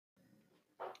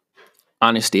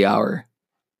honesty hour.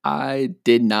 I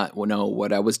did not know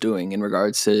what I was doing in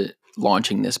regards to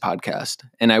launching this podcast,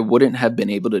 and I wouldn't have been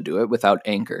able to do it without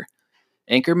Anchor.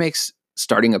 Anchor makes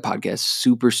starting a podcast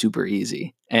super, super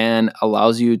easy and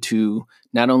allows you to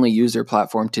not only use their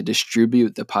platform to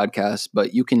distribute the podcast,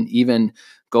 but you can even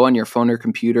go on your phone or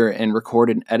computer and record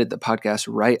and edit the podcast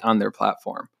right on their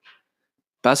platform.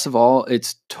 Best of all,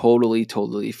 it's totally,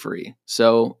 totally free.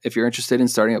 So if you're interested in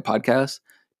starting a podcast,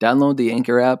 download the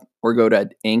Anchor app or go to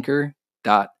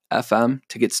anchor.fm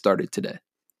to get started today.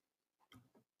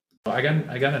 I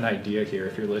got an idea here.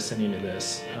 If you're listening to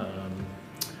this, I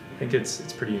think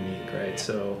it's pretty unique, right?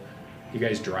 So you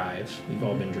guys drive. You've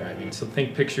all been driving. So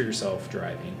picture yourself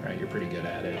driving, right? You're pretty good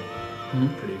at it.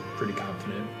 Pretty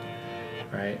confident,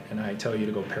 right? And I tell you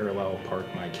to go parallel park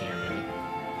my Camry.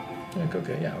 You're like,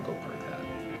 okay, yeah, I'll go park that.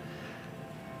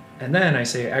 And then I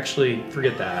say, actually,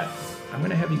 forget that. I'm going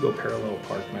to have you go parallel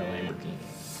park my Lamborghini.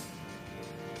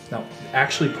 Now,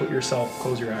 actually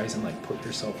close your eyes and put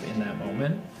yourself in that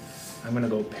moment. I'm going to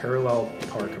go parallel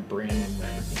park a brand new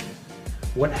Lamborghini.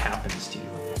 What happens to you?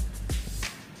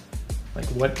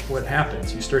 What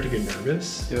happens? You start to get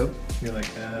nervous. Yep. You're like,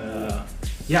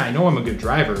 yeah, I know I'm a good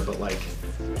driver, but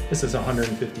this is a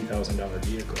 $150,000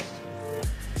 vehicle.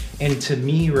 And to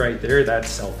me right there, that's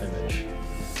self-image.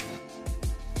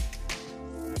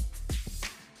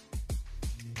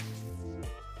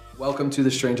 Welcome to the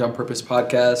Strange on Purpose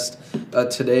podcast.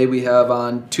 Today we have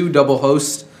on two double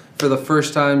hosts for the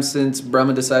first time since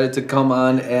Bremen decided to come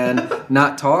on and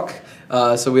not talk.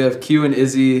 So we have Q and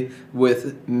Izzy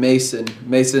with Mason.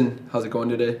 Mason, how's it going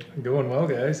today? Going well,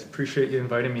 guys. Appreciate you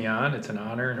inviting me on. It's an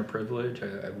honor and a privilege.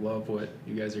 I love what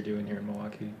you guys are doing here in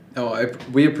Milwaukee. Oh,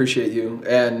 we appreciate you.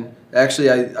 And actually,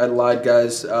 I lied,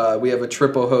 guys. We have a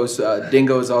triple host.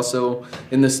 Dingo is also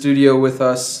in the studio with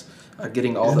us.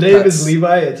 Getting all His the name pets. is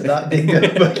Levi. It's not Dingo.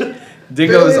 But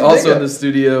Dingo is also in the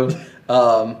studio.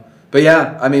 But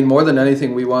yeah, I mean, more than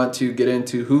anything, we want to get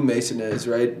into who Mason is,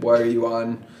 right? Why are you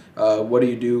on? What do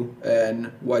you do?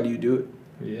 And why do you do it?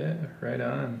 Yeah, right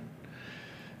on.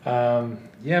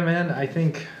 Yeah, man, I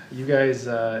think you guys,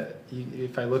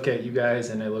 if I look at you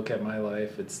guys and I look at my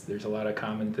life, there's a lot of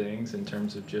common things in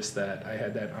terms of just that. I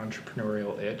had that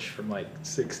entrepreneurial itch from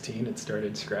 16. It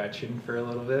started scratching for a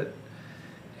little bit.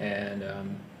 And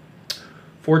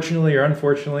fortunately or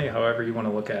unfortunately, however you want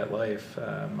to look at life,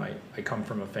 I come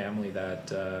from a family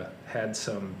that had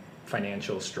some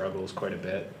financial struggles quite a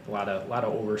bit, a lot of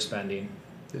overspending,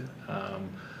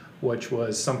 which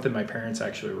was something my parents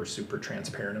actually were super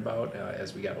transparent about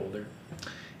as we got older.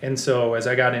 And so as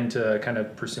I got into kind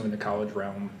of pursuing the college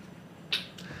realm,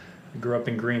 I grew up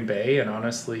in Green Bay and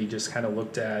honestly just kind of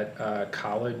looked at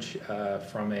college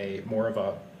from a more of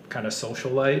a kind of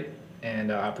socialite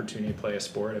and opportunity to play a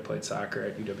sport. I played soccer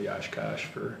at UW Oshkosh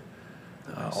for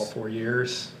all 4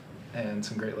 years and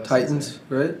some great lessons. Titans,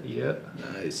 right? Yeah.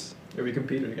 Nice. Yeah, we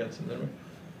competed against them, didn't we?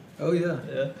 Oh, yeah.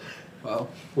 Yeah. Wow.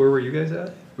 Where were you guys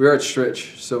at? We were at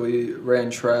Stritch, so we ran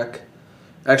track.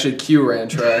 Actually, Q ran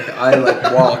track.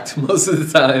 I walked most of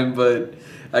the time, but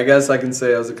I guess I can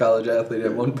say I was a college athlete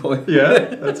at one point.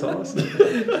 Yeah, that's awesome.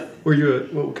 Were you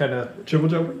what kind of Triple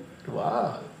jumper?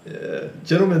 Wow. Yeah.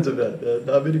 Gentleman's event.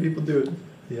 Not many people do it.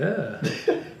 Yeah.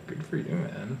 Good for you,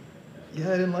 man. Yeah,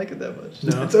 I didn't like it that much.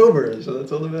 No. It's over, so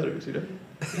that's all that matters, you know?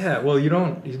 Yeah, well, you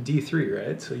don't D3,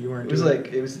 right? So you weren't It was doing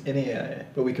it was NAIA,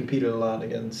 but we competed a lot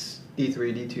against D3,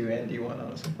 D2, and D1,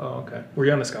 honestly. Oh, okay. Were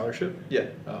you on a scholarship? Yeah.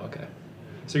 Oh, okay.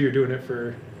 So you're doing it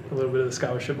for a little bit of the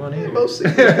scholarship money? Yeah, or- mostly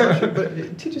for the scholarship, but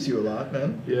it teaches you a lot,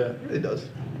 man. Yeah. It really does.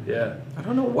 Yeah. I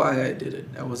don't know why I did it.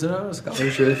 I wasn't on a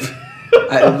scholarship.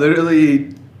 I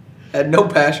literally had no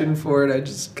passion for it. I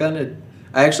just kind of...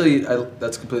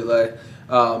 that's a complete lie.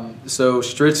 So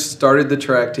Stritch started the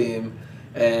track team,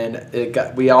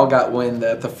 and we all got wind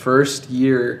that the first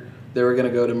year they were going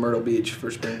to go to Myrtle Beach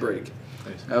for spring break.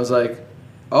 Nice. I was like,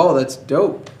 oh, that's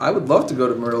dope. I would love to go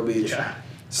to Myrtle Beach. Yeah.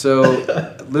 So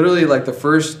literally the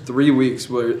first 3 weeks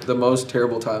were the most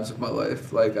terrible times of my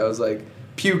life. I was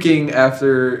puking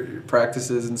after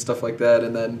practices and stuff like that.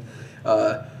 And then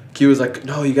Q was like,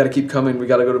 no, you got to keep coming. We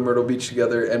got to go to Myrtle Beach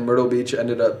together. And Myrtle Beach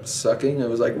ended up sucking. It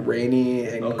was rainy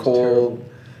and cold.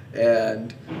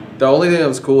 And the only thing that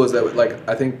was cool is that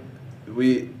I think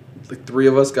we 3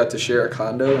 of us got to share a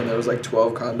condo, and there was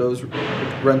 12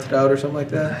 condos rented out or something like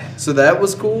that. So that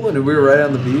was cool, and we were right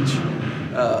on the beach.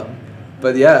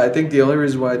 But yeah, I think the only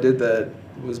reason why I did that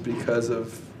was because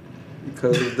of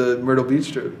the Myrtle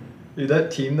Beach trip. Dude,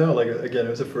 that team though, again, it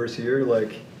was the first year,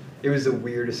 it was the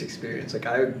weirdest experience.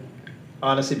 I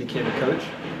honestly became a coach.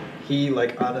 He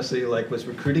honestly was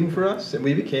recruiting for us, and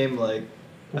we became I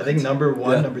think number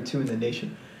 1, number 2 in the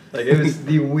nation. Like, it was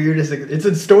the weirdest. It's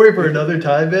a story for another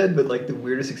time, man. But like the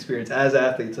weirdest experience as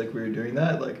athletes, like we were doing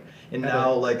that, like, and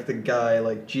now like the guy,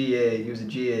 like GA, he was a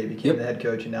GA, became the head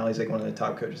coach, and now he's like one of the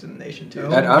top coaches in the nation too.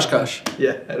 At Oshkosh.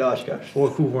 Yeah, at Oshkosh. Well,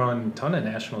 who won a ton of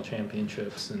national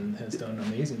championships and has done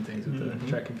amazing things with the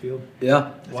track and field.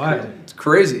 Yeah. Why? It's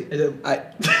crazy.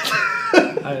 That's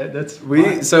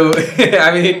So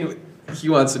I mean, he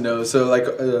wants to know. So like,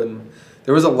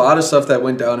 there was a lot of stuff that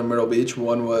went down in Myrtle Beach.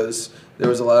 One was there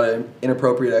was a lot of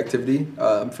inappropriate activity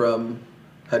from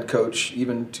head coach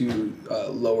even to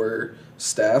lower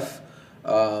staff,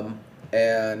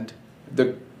 and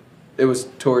it was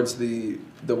towards the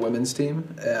women's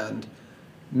team. And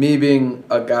me being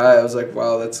a guy, I was like,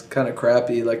 wow, that's kind of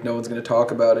crappy. Like, no one's going to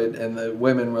talk about it. And the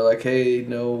women were like, hey,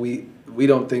 no, we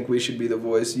don't think we should be the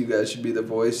voice. You guys should be the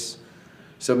voice.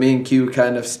 So me and Q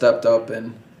kind of stepped up,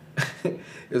 and it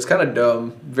was kind of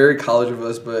dumb, very college of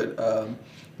us, but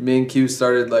me and Q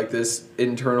started like this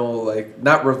internal, like,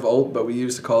 not revolt, but we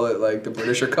used to call it like the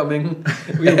British are coming.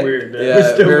 We're weird.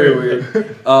 Yeah, very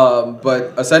weird.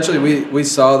 But essentially we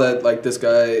saw that like this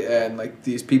guy and like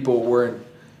these people weren't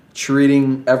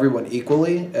treating everyone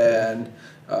equally, and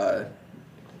our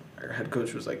head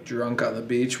coach was like drunk on the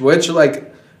beach, which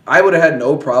like I would have had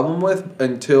no problem with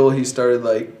until he started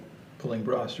like Pulling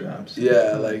bra straps.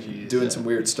 yeah, like doing some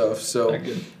weird stuff. So Not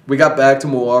good. we got back to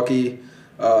Milwaukee.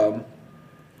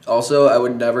 Also, I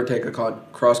would never take a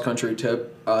cross-country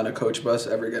trip on a coach bus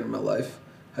ever again in my life.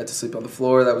 I had to sleep on the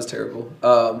floor. That was terrible.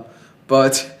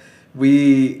 But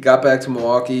we got back to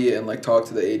Milwaukee and like talked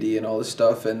to the AD and all this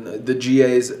stuff. And the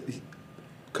GAs,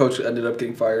 coach ended up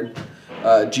getting fired.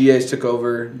 GAs took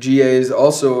over. GAs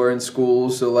also are in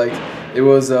school. So like it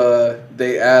was,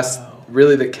 they asked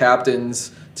really the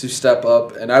captains to step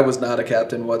up. And I was not a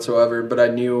captain whatsoever, but I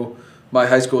knew my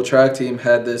high school track team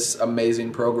had this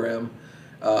amazing program.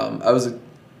 I was an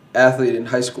athlete in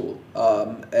high school,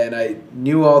 and I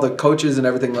knew all the coaches and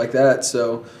everything like that.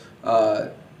 So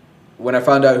when I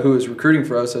found out who was recruiting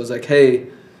for us, I was like, hey,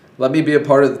 let me be a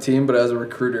part of the team, but as a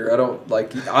recruiter. I don't,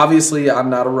 like, obviously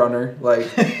I'm not a runner. Like,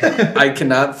 I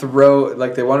cannot throw,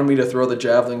 like, they wanted me to throw the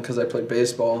javelin because I played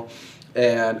baseball,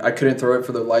 and I couldn't throw it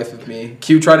for the life of me.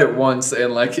 Q tried it once,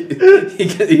 and, like,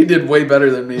 he did way better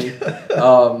than me.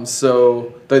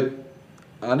 But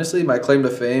honestly, my claim to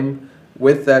fame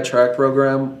with that track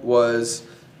program was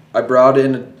I brought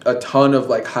in a ton of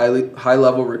like high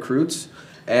level recruits,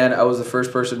 and I was the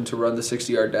first person to run the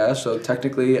 60-yard dash. So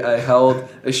technically, I held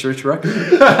a church record.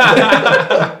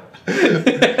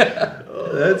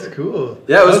 That's cool.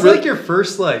 Yeah, it was really, like your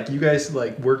first like you guys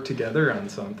like worked together on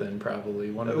something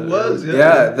probably one of the. It was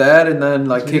yeah, that and then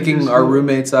like kicking our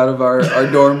roommates out of our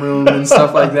dorm room and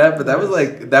stuff like that. But that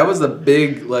was a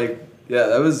big like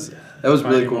that was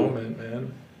really cool. Moment,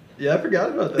 man. Yeah, I forgot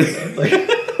about that, man. Like,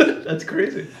 that's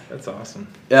crazy. That's awesome.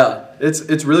 Yeah,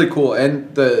 it's really cool.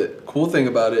 And the cool thing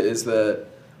about it is that,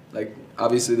 like,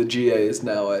 obviously the GA is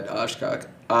now at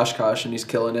Oshkosh, and he's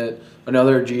killing it.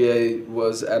 Another GA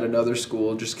was at another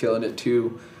school, just killing it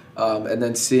too. And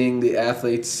then seeing the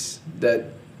athletes that,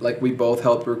 like, we both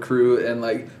helped recruit and,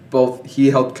 like, both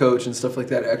he helped coach and stuff like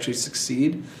that actually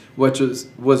succeed, which was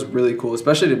really cool,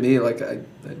 especially to me. Like,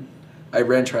 I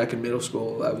ran track in middle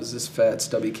school. I was this fat,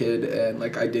 stubby kid, and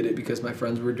like I did it because my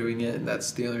friends were doing it, and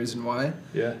that's the only reason why.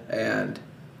 Yeah. And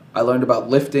I learned about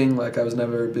lifting. Like, I was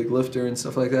never a big lifter and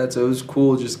stuff like that. So it was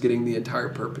cool just getting the entire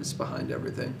purpose behind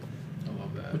everything. I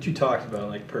love that. What you talked about,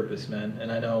 like purpose, man, and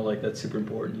I know like that's super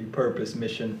important. You purpose,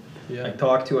 mission. Yeah. Like,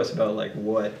 talk to us about like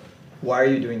why are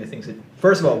you doing the things that?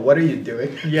 First of all, what are you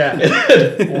doing? Yeah.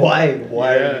 why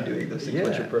are you doing those things? Yeah.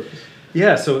 What's your purpose?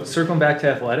 Yeah, so circling back to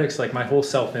athletics, like my whole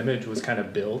self-image was kind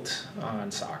of built on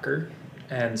soccer.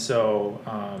 And so,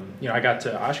 I got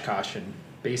to Oshkosh and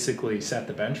basically sat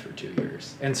the bench for 2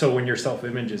 years. And so when your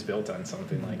self-image is built on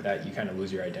something like that, you kind of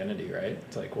lose your identity, right?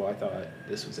 It's like, well, I thought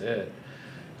this was it.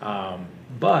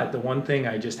 But the one thing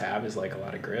I just have is like a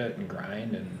lot of grit and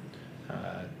grind,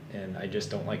 and I just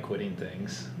don't like quitting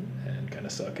things and kind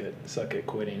of suck at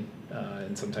quitting.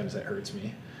 And sometimes that hurts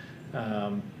me.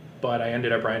 But I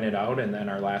ended up riding it out, and then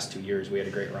our last 2 years we had a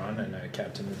great run, and I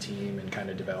captained the team and kind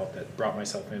of developed that, brought my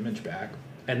self-image back.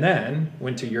 And then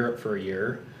went to Europe for a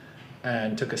year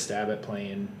and took a stab at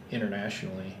playing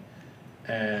internationally.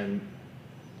 And,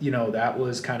 that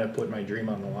was kind of putting my dream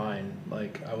on the line.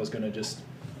 Like, I was going to just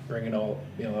bring it all,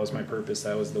 that was my purpose.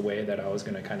 That was the way that I was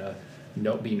going to kind of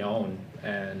be known,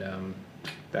 and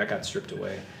that got stripped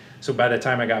away. So by the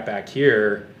time I got back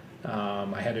here,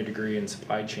 I had a degree in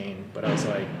supply chain, but I was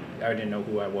like, I didn't know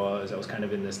who I was. I was kind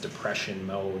of in this depression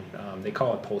mode. They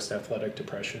call it post-athletic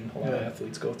depression. A lot of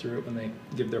athletes go through it when they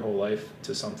give their whole life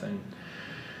to something.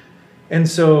 And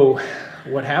so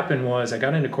what happened was I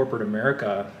got into corporate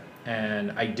America,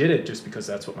 and I did it just because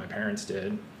that's what my parents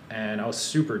did. And I was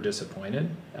super disappointed.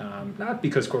 Not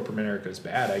because corporate America is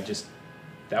bad.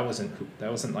 That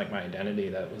wasn't like my identity.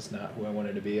 That was not who I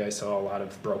wanted to be. I saw a lot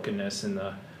of brokenness in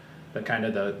the kind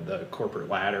of the corporate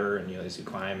ladder, and as you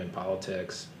climb in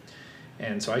politics.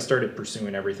 And so I started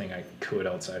pursuing everything I could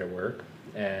outside of work.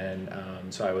 And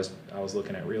so I was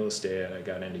looking at real estate. I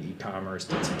got into e-commerce,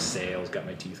 did some sales, got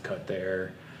my teeth cut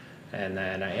there. And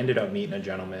then I ended up meeting a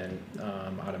gentleman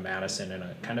out of Madison and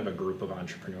a kind of a group of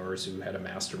entrepreneurs who had a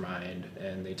mastermind,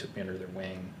 and they took me under their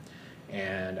wing.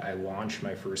 And I launched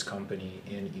my first company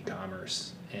in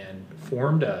e-commerce and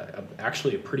formed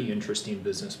actually a pretty interesting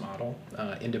business model,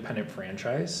 independent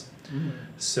franchise. Mm-hmm.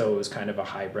 So it was kind of a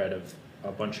hybrid of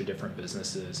a bunch of different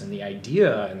businesses. And the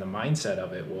idea and the mindset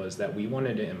of it was that we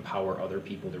wanted to empower other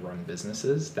people to run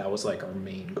businesses. That was like our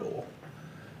main goal,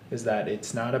 is that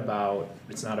it's not about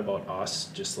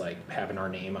us just like having our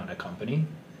name on a company.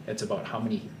 It's about how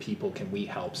many people can we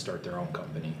help start their own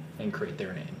company and create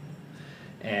their name.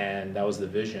 And that was the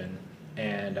vision.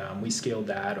 And we scaled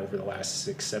that over the last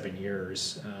 6-7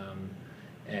 years,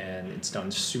 and it's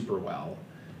done super well.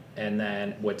 And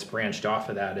then what's branched off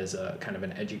of that is a kind of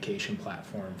an education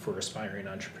platform for aspiring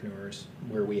entrepreneurs,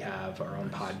 where we have our own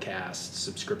podcast,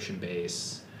 subscription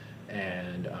base,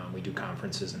 and we do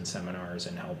conferences and seminars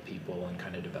and help people and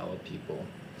kind of develop people.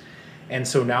 And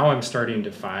so now I'm starting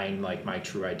to find like my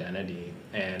true identity,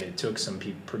 and it took some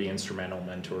pretty instrumental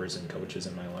mentors and coaches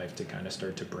in my life to kind of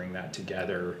start to bring that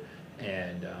together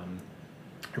and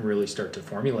really start to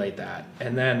formulate that.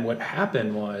 And then what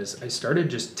happened was I started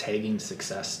just tagging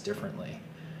success differently,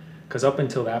 because up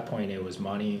until that point it was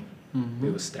money, mm-hmm.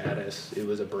 It was status, it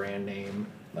was a brand name,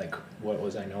 like what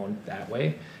was I known that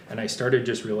way. And I started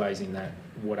just realizing that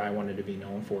what I wanted to be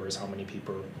known for is how many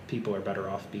people are better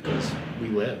off because we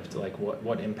lived, like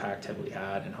what impact have we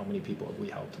had and how many people have we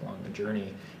helped along the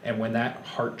journey. And when that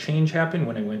heart change happened,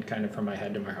 when I went kind of from my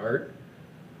head to my heart,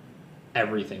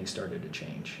 everything started to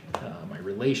change. My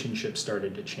relationships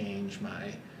started to change,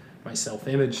 my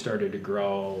self-image started to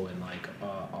grow, and like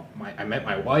I met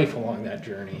my wife along that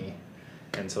journey.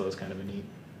 And so it was kind of a neat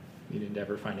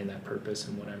endeavor, finding that purpose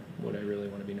and what I really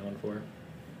want to be known for.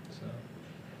 So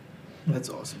that's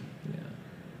awesome. Yeah,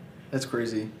 that's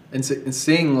crazy. And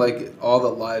seeing like all the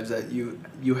lives that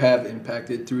you have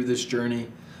impacted through this journey,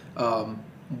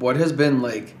 what has been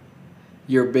like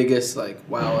your biggest like,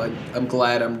 wow, I'm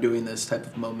glad I'm doing this type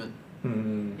of moment?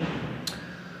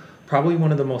 Probably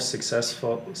one of the most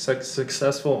successful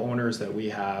owners that we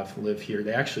have live here.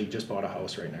 They actually just bought a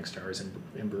house right next to ours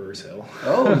in Brewers Hill.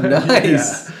 Oh,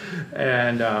 nice.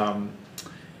 Yeah.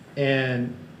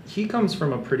 And he comes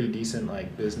from a pretty decent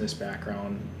like business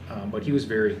background, but he was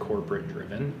very corporate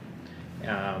driven.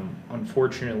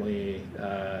 Unfortunately,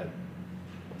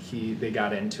 they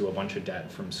got into a bunch of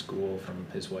debt from school, from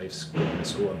his wife's going to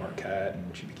school at Marquette,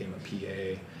 and she became a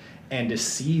PA. And to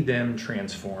see them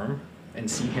transform and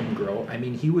see him grow, I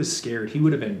mean, he was scared. He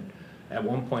would have been at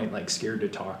one point like scared to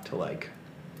talk to like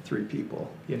 3 people,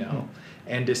 Mm-hmm.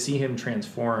 And to see him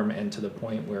transform, and to the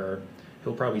point where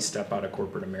he'll probably step out of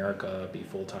corporate America, be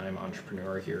full-time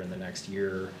entrepreneur here in the next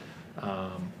year,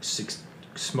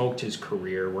 smoked his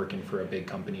career working for a big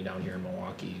company down here in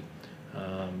Milwaukee,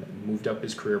 moved up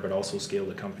his career, but also scaled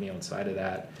the company outside of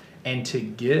that. And to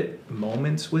get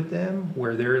moments with them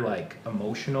where they're like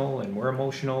emotional and we're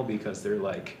emotional, because they're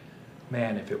like,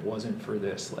 man, if it wasn't for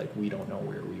this, like, we don't know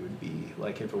where we would be.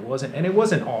 Like, if it wasn't, and it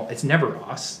wasn't all, it's never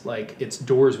us. Like, it's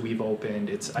doors we've opened,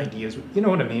 it's ideas, you know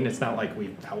what I mean? It's not like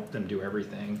we've helped them do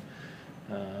everything.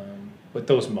 But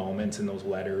those moments and those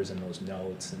letters and those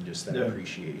notes and just that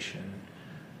appreciation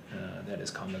that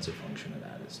has come as a function of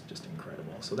that is just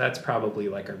incredible. So that's probably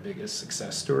like our biggest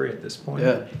success story at this point.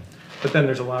 Yeah. But then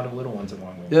there's a lot of little ones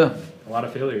along the way. Yeah. A lot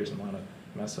of failures and a lot of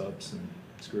mess ups and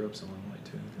screw ups along the way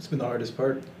too. What's been the hardest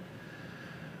part?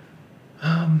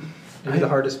 Maybe the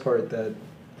hardest part that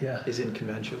isn't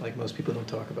conventional, like most people don't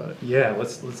talk about it. Yeah,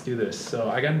 let's do this. So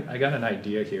I got an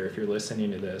idea here. If you're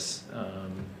listening to this, I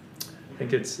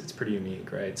think it's pretty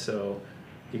unique, right? So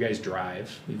you guys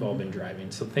drive. You've all been driving.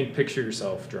 So picture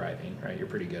yourself driving, right? You're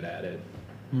pretty good at it.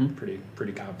 Mm-hmm.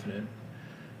 Pretty confident,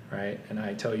 right? And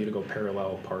I tell you to go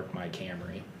parallel park my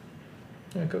Camry.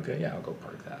 You're like, okay, yeah, I'll go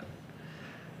park that.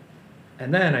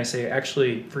 And then I say,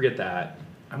 actually, forget that.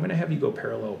 I'm going to have you go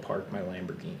parallel park my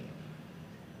Lamborghini.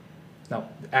 Now,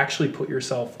 actually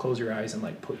close your eyes and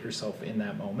like put yourself in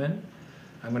that moment.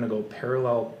 I'm going to go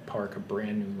parallel park a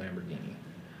brand new Lamborghini.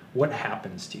 What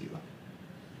happens to you?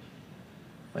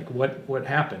 Like what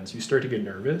happens? You start to get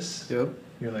nervous. Yep.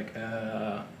 You're like,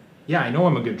 yeah, I know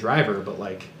I'm a good driver, but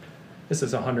like, this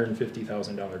is a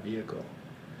 $150,000 vehicle.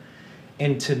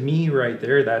 And to me right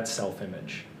there, that's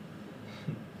self-image.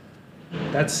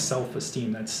 That's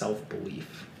self-esteem, that's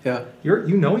self-belief. Yeah. You're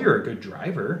a good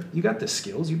driver. You got the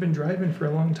skills. You've been driving for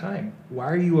a long time. Why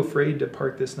are you afraid to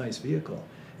park this nice vehicle?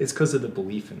 It's because of the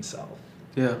belief in self.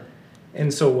 Yeah.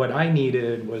 And so what I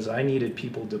needed was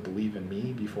people to believe in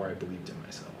me before I believed in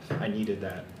myself. I needed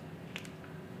that.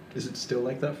 Is it still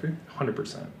like that for you?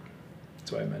 100%.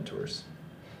 That's why I have mentors.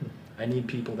 I need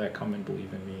people that come and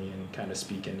believe in me and kind of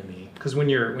speak into me. Because when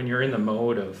you're in the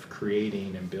mode of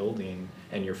creating and building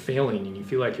and you're failing and you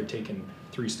feel like you're taking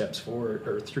 3 steps forward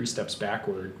or 3 steps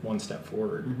backward, 1 step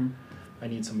forward, I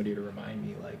need somebody to remind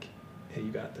me like, hey,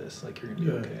 you got this. Like, you're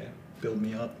gonna be okay. Build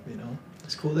me up, you know.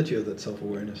 It's cool that you have that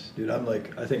self-awareness, dude.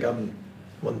 I think I'm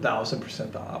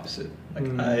 1,000% the opposite.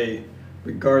 Like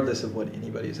regardless of what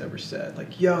anybody's ever said,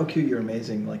 like, yo, Q, you're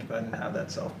amazing. Like, if I didn't have that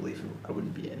self-belief, I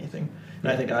wouldn't be anything.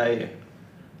 And I think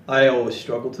I always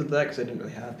struggled with that because I didn't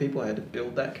really have people. I had to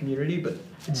build that community, but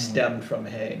it stemmed from,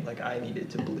 hey, like, I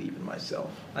needed to believe in myself.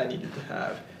 I needed to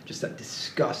have just that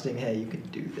disgusting, hey, you can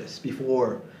do this,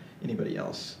 before anybody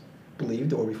else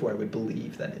believed, or before I would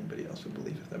believe that anybody else would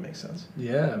believe, if that makes sense.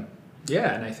 Yeah.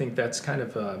 Yeah, and I think that's kind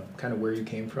of where you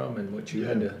came from and what you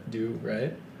had to do,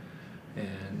 right?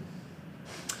 And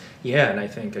yeah, and I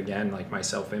think, again, like, my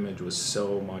self-image was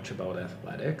so much about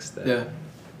athletics that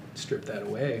stripped that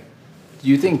away. Do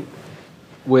you think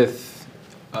with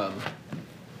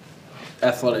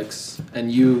athletics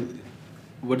and you,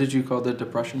 what did you call the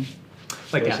depression?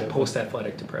 Like that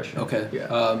post-athletic depression. Okay.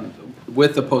 Yeah.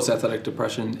 With the post-athletic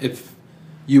depression, if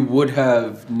you would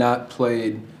have not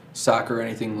played soccer or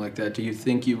anything like that, do you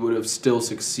think you would have still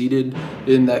succeeded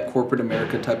in that corporate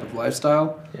America type of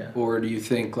lifestyle? Yeah. Or do you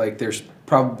think like there's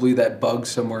probably that bug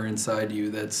somewhere inside you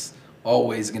that's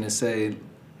always going to say,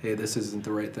 hey, this isn't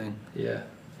the right thing? Yeah.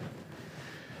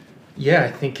 Yeah,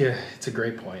 I think it's a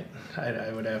great point.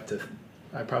 I would have to,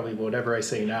 I probably, whatever I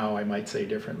say now, I might say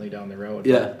differently down the road.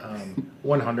 Yeah. But,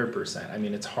 100%. I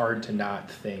mean, it's hard to not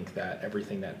think that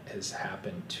everything that has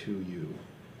happened to you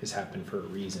has happened for a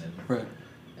reason. Right.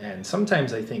 And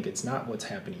sometimes I think it's not what's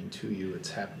happening to you,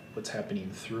 it's what's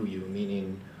happening through you,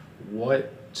 meaning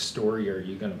what story are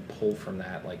you going to pull from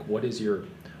that? Like, what is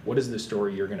the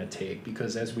story you're going to take?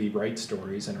 Because as we write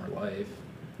stories in our life,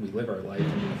 we live our life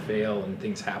and we fail and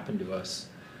things happen to us,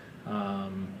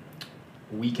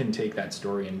 we can take that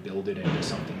story and build it into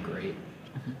something great.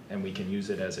 And we can use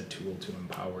it as a tool to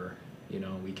empower,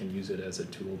 we can use it as a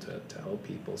tool to help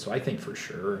people. So I think for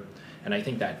sure, and I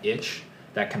think that itch,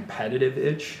 that competitive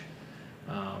itch,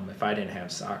 if I didn't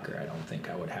have soccer, I don't think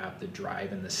I would have the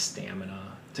drive and the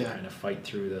stamina to kind of fight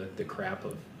through the crap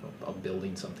of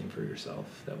building something for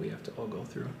yourself that we have to all go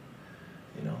through,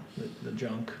 the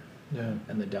junk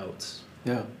and the doubts.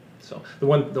 Yeah. So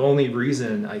the only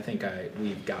reason I think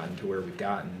we've gotten to where we've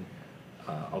gotten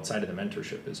outside of the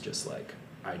mentorship is just like,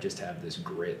 I just have this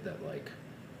grit that, like,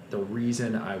 the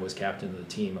reason I was captain of the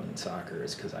team in soccer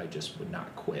is because I just would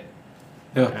not quit.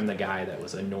 Yeah. I'm the guy that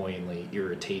was annoyingly,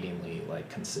 irritatingly, like,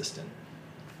 consistent.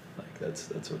 Like, that's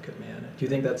what kept me at it. Do you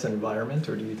think that's an environment,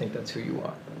 or do you think that's who you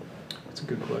are? That's a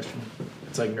good question.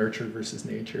 It's like nurture versus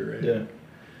nature, right? Yeah.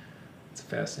 It's a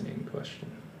fascinating question.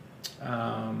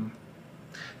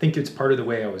 I think it's part of the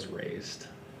way I was raised.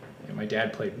 My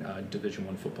dad played Division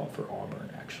I football for Auburn,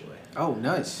 actually. Oh,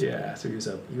 nice. Yeah, so he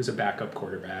was a backup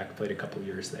quarterback, played a couple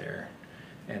years there,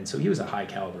 and so he was a high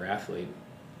caliber athlete.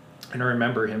 And I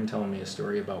remember him telling me a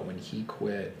story about when he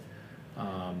quit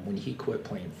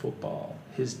playing football,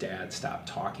 his dad stopped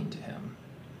talking to him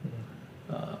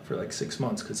for like 6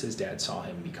 months because his dad saw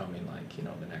him becoming, like,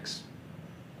 the next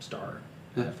star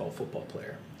NFL football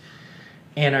player.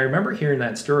 And I remember hearing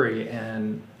that story,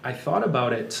 and I thought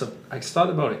about it. So I thought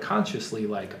about it consciously,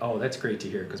 like, oh, that's great to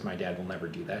hear because my dad will never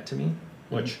do that to me,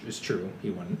 which is true, he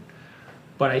wouldn't.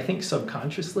 But I think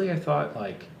subconsciously I thought,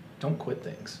 like, don't quit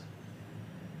things.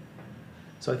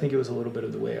 So I think it was a little bit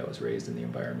of the way I was raised, in the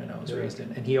environment I was raised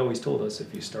in. And he always told us,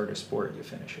 if you start a sport, you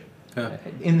finish it.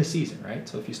 In the season, right?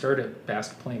 So if you start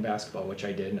playing basketball, which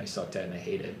I did, and I sucked at and I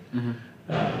hated,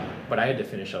 but I had to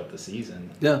finish out the season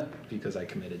because I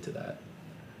committed to that.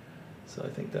 So I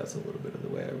think that's a little bit of the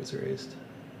way I was raised.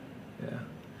 Yeah.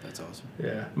 That's awesome.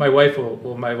 Yeah. My wife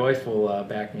will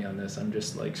back me on this. I'm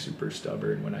just, like, super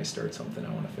stubborn. When I start something, I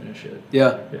want to finish it.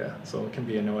 Yeah. Yeah. So it can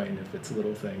be annoying if it's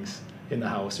little things in the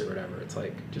house or whatever. It's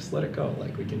like, just let it go.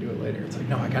 Like, we can do it later. It's like,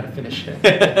 no, I got to finish it.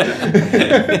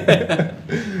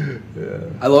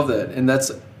 Yeah. I love that. And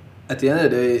that's, at the end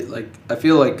of the day, like, I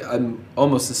feel like I'm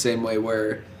almost the same way,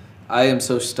 where I am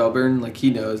so stubborn. Like, he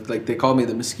knows. Like, they call me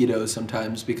the mosquito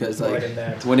sometimes because, like, Like a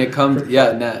gnat. when it comes,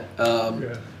 net.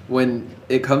 Yeah. When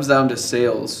it comes down to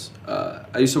sales,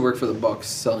 I used to work for the Bucks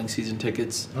selling season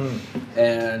tickets,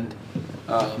 and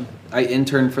I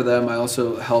interned for them. I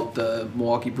also helped the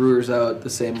Milwaukee Brewers out the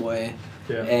same way,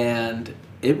 and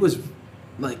it was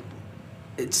like,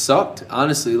 it sucked,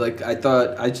 honestly. Like, I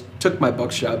thought, I took my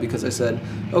Bucks job because I said,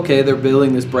 okay, they're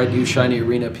building this bright new shiny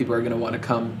arena. People are going to want to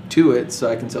come to it so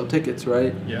I can sell tickets,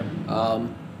 right? Yeah.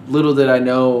 Little did I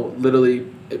know, literally,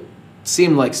 it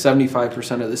seemed like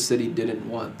 75% of the city didn't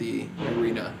want the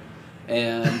arena.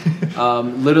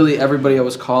 And literally everybody I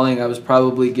was calling, I was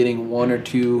probably getting 1 or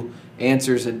 2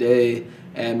 answers a day.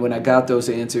 And when I got those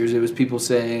answers, it was people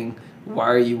saying, why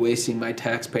are you wasting my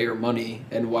taxpayer money?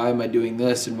 And why am I doing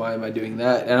this? And why am I doing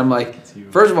that? And I'm like,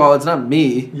 first of all, it's not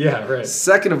me. Yeah, right.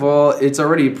 Second of all, it's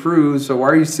already approved, so why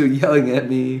are you still yelling at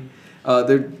me?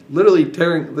 They're literally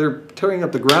tearing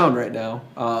up the ground right now.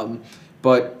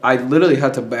 But I literally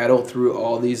had to battle through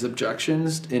all these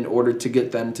objections in order to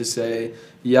get them to say,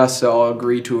 yes, I'll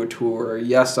agree to a tour. Or,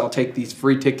 yes, I'll take these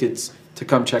free tickets to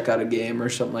come check out a game or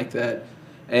something like that.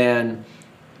 And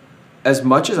as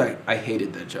much as I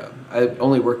hated that job, I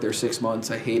only worked there 6 months.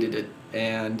 I hated it.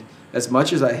 And as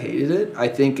much as I hated it, I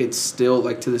think it's still,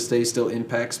 like, to this day, still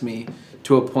impacts me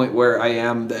to a point where I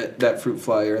am that fruit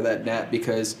fly or that gnat.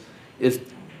 Because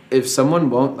if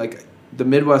someone won't, like, the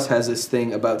Midwest has this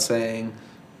thing about saying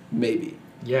maybe.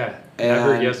 Yeah, and,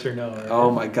 never yes or no. Right?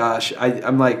 Oh my gosh.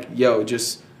 I'm like, yo,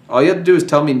 just all you have to do is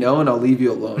tell me no and I'll leave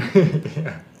you alone.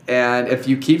 Yeah. And if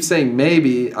you keep saying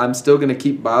maybe, I'm still going to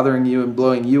keep bothering you and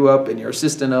blowing you up and your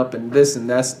assistant up and this and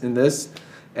this and this.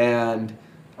 And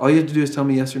all you have to do is tell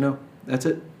me yes or no. That's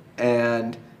it.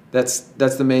 And that's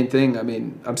the main thing. I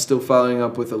mean, I'm still following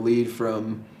up with a lead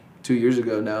from 2 years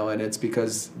ago now, and it's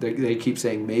because they keep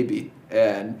saying maybe.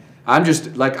 And I'm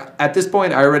just, like, at this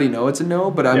point, I already know it's a no,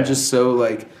 but I'm just so,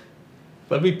 like...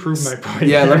 Let me prove my point.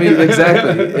 Yeah,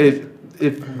 exactly.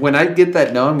 If when I get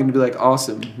that no, I'm going to be like,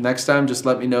 awesome. Next time, just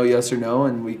let me know yes or no,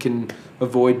 and we can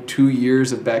avoid 2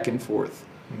 years of back and forth.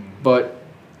 But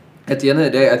at the end of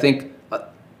the day, I think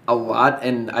a lot,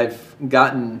 and I've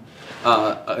gotten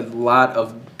a lot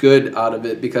of good out of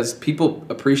it because people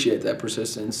appreciate that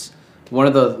persistence. One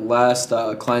of the last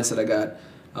clients that I got,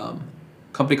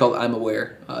 company called I'm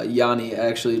Aware, Yanni,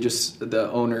 actually, just the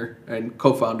owner and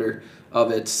co-founder of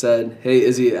it, said, hey,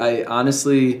 Izzy, I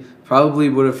honestly probably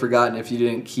would have forgotten if you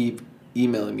didn't keep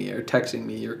emailing me or texting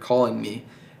me or calling me.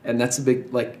 And that's a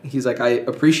big, like, he's like, I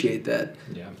appreciate that.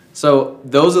 Yeah. So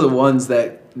those are the ones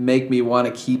that make me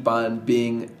want to keep on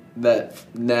being that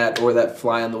gnat or that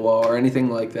fly on the wall or anything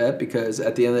like that, because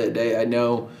at the end of the day, I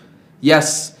know,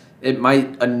 yes, it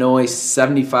might annoy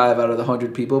 75 out of the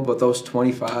 100 people, but those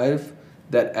 25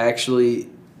 that actually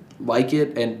like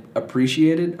it and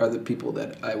appreciate it are the people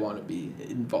that I want to be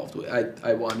involved with.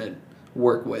 I want to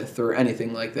work with or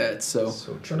anything like that. So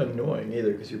it's not annoying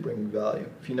either because you're bringing value.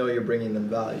 If you know you're bringing them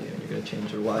value and you're going to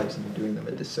change their lives, and you're doing them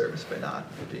a disservice by not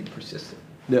being persistent.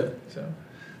 Yeah. So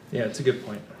yeah, it's a good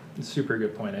point. It's a super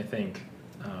good point. I think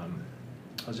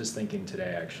I was just thinking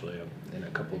today, actually, in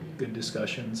a couple good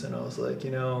discussions, and I was like,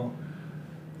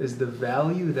 is the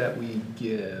value that we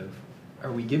give,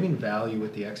 are we giving value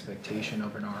with the expectation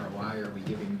of an ROI, or are we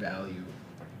giving value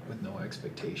with no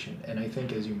expectation? And I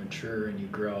think as you mature and you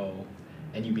grow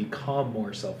and you become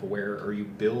more self-aware, or you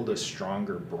build a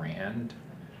stronger brand,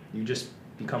 you just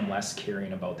become less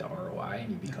caring about the ROI and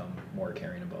you become more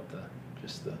caring about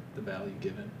the value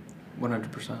given.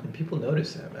 100%. And people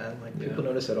notice that, man. Like, people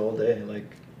notice that all day. Like,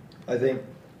 I think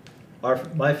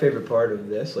my favorite part of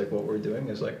this, like what we're doing,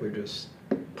 is like we're just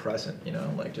present,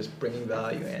 like just bringing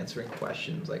value, answering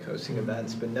questions, like hosting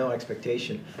events, but no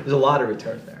expectation. There's a lot of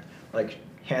return there. Like,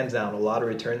 hands down, a lot of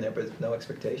return there, but no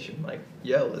expectation. Like,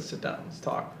 yo, let's sit down, let's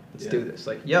talk, let's do this.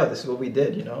 Like, yo, this is what we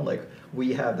did, like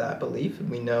we have that belief, and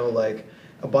we know, like,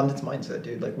 abundance mindset,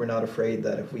 dude. Like, we're not afraid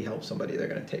that if we help somebody, they're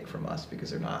going to take from us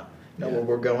because they're not. Where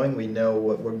we're going, we know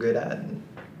what we're good at, and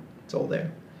it's all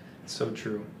there. It's so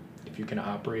true. If you can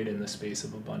operate in the space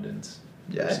of abundance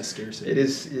versus scarcity.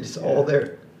 It's all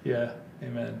there. Yeah,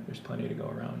 amen. There's plenty to go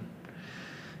around.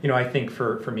 I think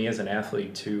for me as an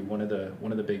athlete too, one of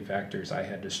the big factors I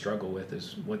had to struggle with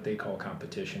is what they call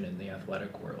competition in the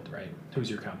athletic world, right?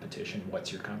 Who's your competition?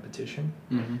 What's your competition?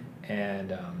 Mm-hmm.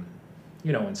 And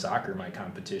in soccer, my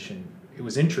competition, it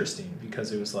was interesting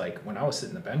because it was like when I was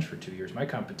sitting the bench for 2 years, my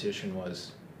competition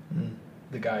was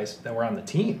the guys that were on the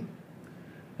team.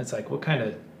 It's like, what kind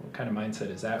of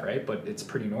mindset is that, right? But it's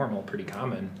pretty normal, pretty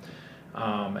common.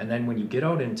 And then when you get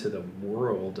out into the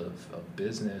world of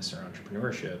business or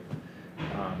entrepreneurship,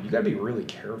 you got to be really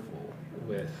careful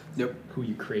with Yep. who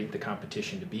you create the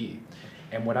competition to be.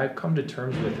 And what I've come to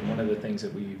terms with, and one of the things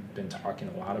that we've been talking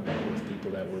a lot about with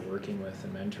people that we're working with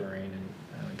and mentoring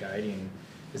and guiding,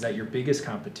 is that your biggest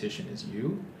competition is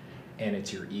you, and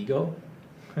it's your ego.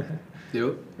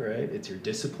 Yep. Right? It's your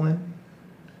discipline.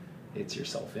 It's your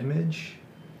self-image.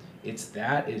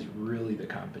 That is really the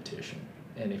competition.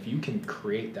 And if you can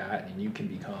create that and you can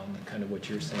become kind of what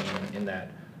you're saying in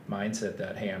that mindset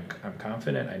that, hey, I'm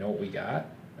confident, I know what we got,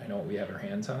 I know what we have our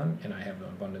hands on, and I have an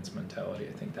abundance mentality,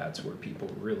 I think that's where people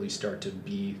really start to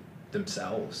be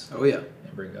themselves. Oh yeah.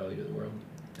 And bring value to the world.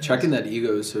 Checking that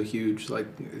ego is so huge. Like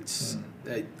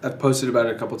I've posted about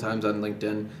it a couple times on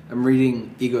LinkedIn. I'm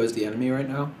reading Ego is the Enemy right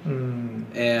now.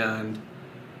 And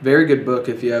very good book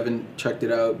if you haven't checked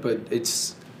it out, but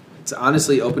it's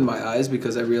honestly opened my eyes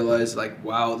because I realized like,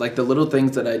 wow, like the little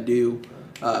things that I do,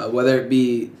 whether it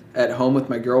be at home with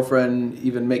my girlfriend,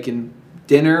 even making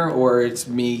dinner, or it's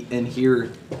me in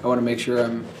here, I want to make sure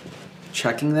I'm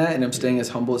checking that and I'm staying as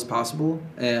humble as possible.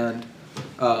 And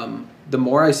the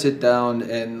more I sit down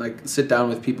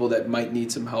with people that might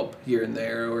need some help here and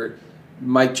there or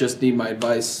might just need my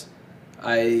advice,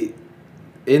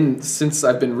 since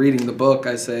I've been reading the book,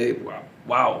 I say,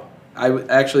 wow.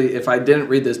 Actually, if I didn't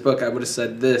read this book, I would have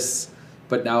said this,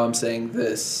 but now I'm saying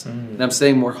this. And I'm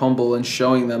staying more humble and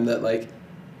showing them that, like,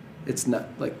 it's not,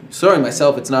 like, showing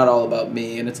myself it's not all about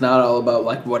me, and it's not all about,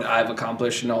 like, what I've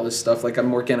accomplished and all this stuff. Like,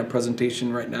 I'm working on a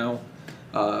presentation right now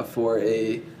for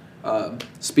a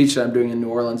speech that I'm doing in New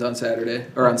Orleans on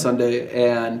Sunday,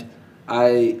 and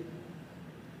I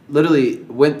literally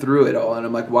went through it all, and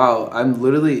I'm like, wow, I'm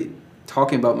literally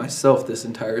talking about myself this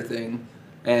entire thing,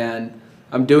 and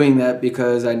I'm doing that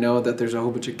because I know that there's a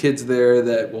whole bunch of kids there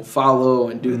that will follow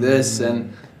and do this,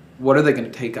 and what are they going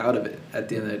to take out of it at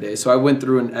the end of the day? So I went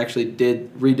through and actually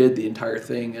redid the entire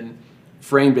thing and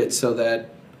framed it so that,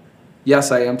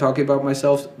 yes, I am talking about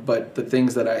myself, but the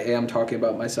things that I am talking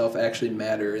about myself actually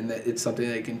matter, and that it's something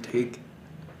they can take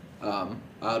out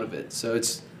of it. So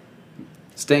it's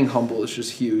staying humble is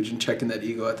just huge, and checking that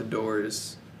ego at the door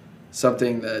is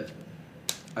something that,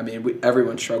 I mean,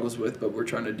 everyone struggles with, but we're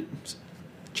trying to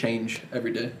change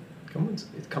every day.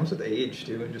 It comes with age,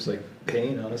 too, and just, like,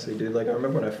 pain, honestly, dude. Like, I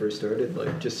remember when I first started,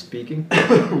 like, just speaking,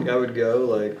 like, I would go,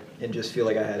 like, and just feel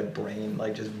like I had a brain,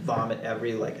 like, just vomit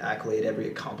every, like, accolade, every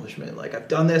accomplishment. Like, I've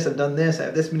done this, I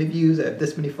have this many views, I have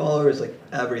this many followers, like,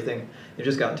 everything. It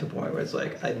just gotten to a point where it's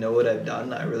like, I know what I've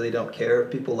done, I really don't care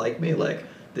if people like me, like,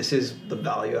 this is the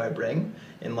value I bring,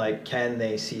 and, like, can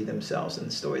they see themselves in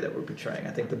the story that we're portraying?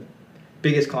 I think the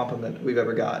biggest compliment we've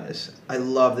ever gotten is, I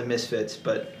love the Misfits,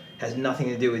 but has nothing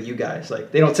to do with you guys.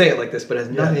 Like, they don't say it like this, but it has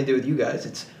nothing to do with you guys.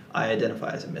 It's, I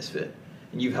identify as a misfit,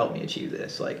 and you've helped me achieve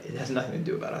this. Like, it has nothing to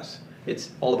do about us. It's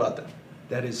all about them.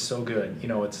 That is so good. You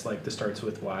know, it's like the Starts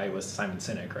With Why with Simon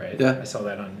Sinek, right? Yeah. I saw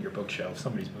that on your bookshelf,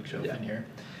 somebody's bookshelf in here.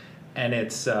 And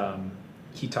it's,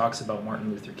 he talks about Martin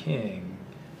Luther King,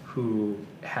 who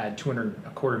had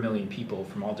 250,000 people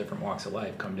from all different walks of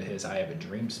life come to his I Have a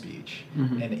Dream speech.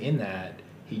 And in that,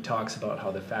 he talks about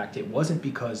how the fact it wasn't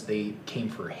because they came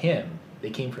for him, they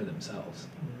came for themselves.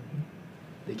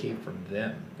 They came from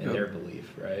them and their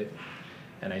belief, right?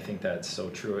 And I think that's so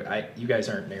true. You guys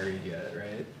aren't married yet,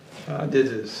 right?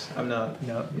 I'm not.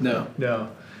 No.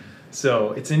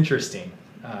 So it's interesting,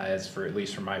 at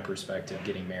least from my perspective,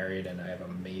 getting married, and I have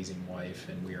an amazing wife,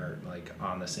 and we are like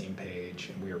on the same page,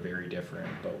 and we are very different,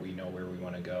 but we know where we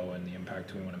want to go and the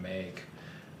impact we want to make.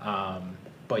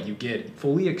 But you get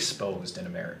fully exposed in a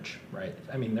marriage, right?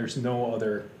 I mean, there's no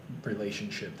other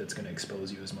relationship that's going to expose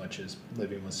you as much as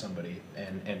living with somebody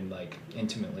and like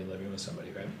intimately living with somebody,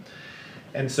 right?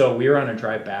 And so we were on a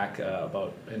drive back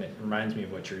and it reminds me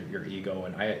of what your ego,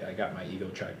 and I got my ego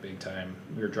checked big time.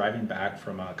 We were driving back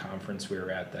from a conference we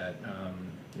were at that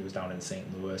it was down in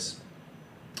St. Louis,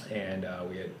 and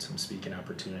we had some speaking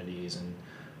opportunities, and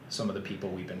some of the people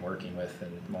we've been working with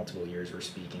in multiple years were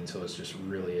speaking, so it's just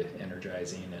really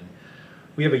energizing. And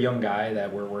we have a young guy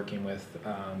that we're working with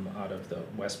out of the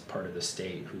west part of the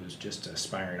state who's just an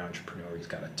aspiring entrepreneur. He's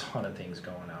got a ton of things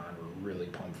going on. We're really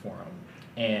pumped for him.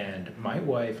 And my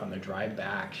wife, on the drive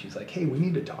back, she's like, hey, we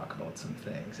need to talk about some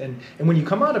things. And when you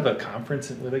come out of a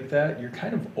conference like that, you're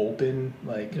kind of open,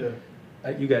 like,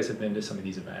 you guys have been to some of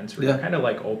these events where you're kind of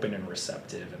like open and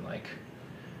receptive, and like,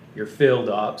 you're filled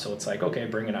up, so it's like, okay,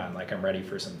 bring it on. Like, I'm ready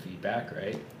for some feedback,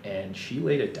 right? And she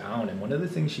laid it down, and one of the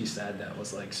things she said that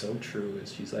was like so true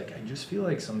is she's like, I just feel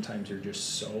like sometimes you're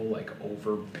just so like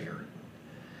overbearing.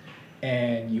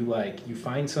 And you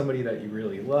find somebody that you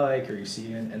really like, or you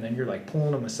see, and then you're like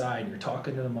pulling them aside, and you're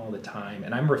talking to them all the time.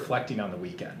 And I'm reflecting on the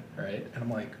weekend, right? And I'm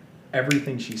like,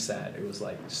 everything she said, it was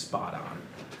like spot on.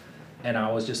 And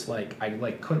I was just like, I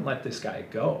like couldn't let this guy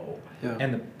go. Yeah.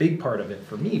 And the big part of it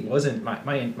for me wasn't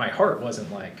my heart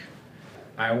wasn't like,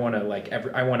 I want to like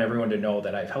I want everyone to know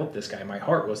that I've helped this guy. My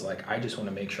heart was like, I just want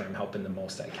to make sure I'm helping the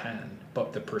most I can.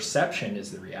 But the perception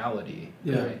is the reality.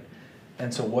 Yeah. Right?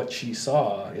 And so what she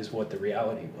saw is what the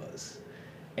reality was.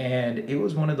 And it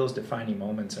was one of those defining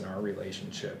moments in our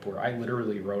relationship where I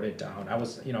literally wrote it down. I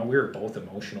was, we were both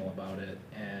emotional about it.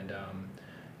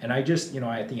 And I just,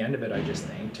 at the end of it, I just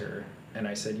thanked her. And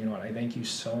I said, I thank you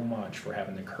so much for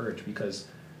having the courage, because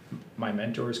my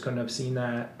mentors couldn't have seen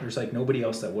that. There's like nobody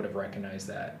else that would have recognized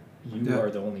that. You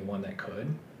are the only one that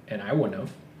could. And I wouldn't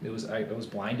have. I was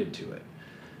blinded to it.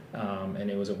 And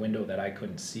it was a window that I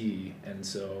couldn't see. And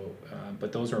so,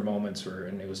 but those were moments where,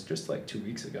 and it was just like 2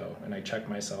 weeks ago, and I checked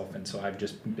myself. And so I've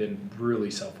just been really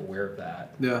self-aware of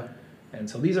that. Yeah. And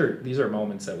so these are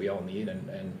moments that we all need.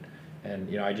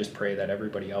 And I just pray that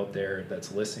everybody out there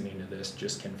that's listening to this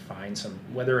just can find some,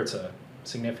 whether it's a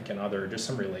significant other, or just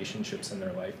some relationships in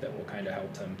their life that will kind of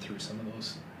help them through some of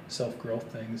those self-growth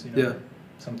things, Yeah.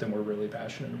 Something we're really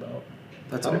passionate about.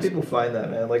 That's How awesome. do people find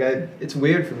that, man? Like, it's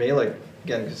weird for me, like,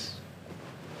 again, because,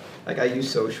 like, I use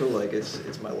social, like,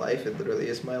 it's my life. It literally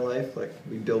is my life. Like,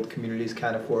 we build communities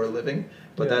kind of for a living,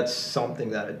 but Yeah. that's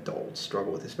something that adults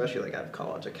struggle with, especially, like, out of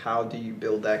college. Like, how do you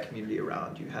build that community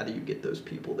around you? How do you get those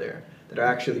people there that are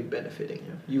actually benefiting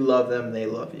you? You love them, they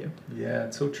love you. Yeah,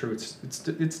 it's so true.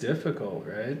 It's difficult,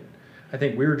 right? I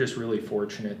think we were just really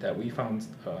fortunate that we found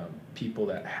people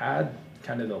that had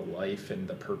kind of the life and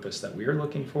the purpose that we were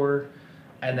looking for,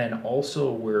 and then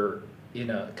also we're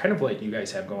in a kind of like you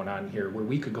guys have going on here, where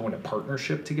we could go into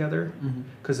partnership together,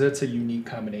 because that's a unique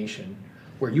combination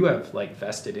where you have like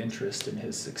vested interest in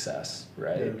his success,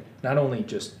 right? Yeah. Not only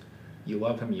just you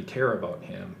love him, you care about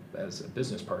him as a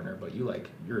business partner, but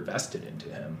you're vested into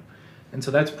him. And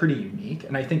so that's pretty unique.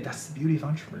 And I think that's the beauty of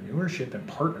entrepreneurship and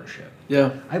partnership.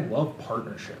 Yeah. I love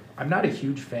partnership. I'm not a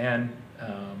huge fan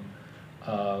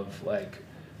of like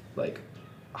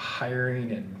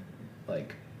hiring and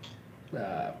like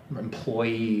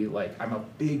employee. Like, I'm a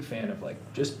big fan of like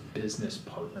just business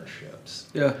partnerships.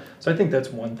 Yeah. So I think that's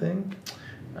one thing,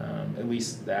 at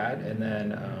least that. And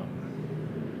then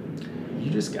you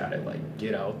just gotta like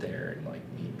get out there and like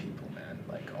meet people, man,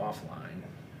 like offline,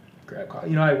 grab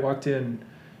coffee. I walked in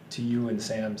to you and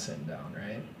Sam sitting down,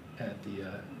 right? At the,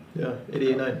 Yeah,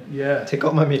 88.9. yeah. Take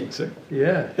all my meetings, sir.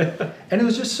 Yeah. And it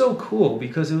was just so cool,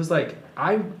 because it was like,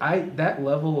 I that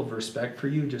level of respect for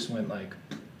you just went like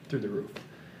through the roof.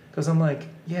 Because I'm like,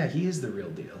 yeah, he is the real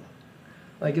deal.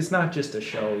 Like, it's not just a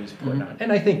show he's putting on.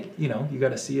 And I think, you got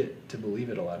to see it to believe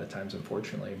it a lot of times,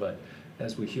 unfortunately. But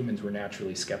as we humans, we're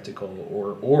naturally skeptical,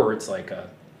 or it's like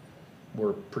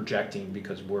we're projecting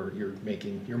because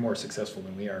you're more successful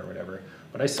than we are or whatever.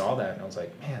 But I saw that and I was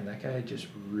like, man, that guy just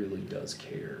really does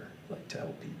care, like, to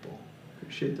help people.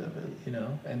 Appreciate that,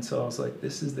 man. And so I was like,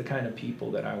 this is the kind of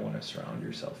people that I want to surround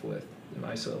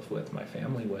myself with, my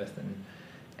family with.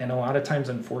 And a lot of times,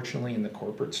 unfortunately, in the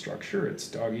corporate structure, it's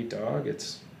dog eat dog.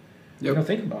 It's,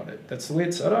 think about it. That's the way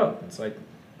it's set up. It's like,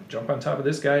 jump on top of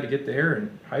this guy to get there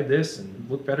and hide this and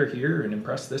look better here and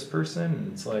impress this person.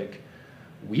 And it's like,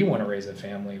 we want to raise a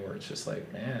family where it's just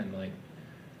like, man, like,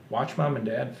 watch mom and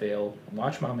dad fail.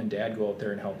 Watch mom and dad go out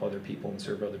there and help other people and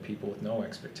serve other people with no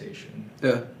expectation.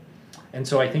 Yeah. And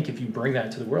so I think if you bring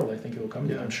that to the world, I think it will come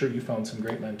to you. Yeah. I'm sure you found some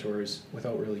great mentors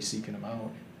without really seeking them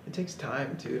out. It takes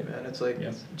time too, man. It's like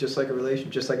Yeah. just like a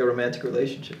romantic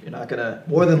relationship. You're not gonna,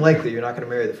 more than likely, you're not gonna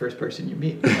marry the first person you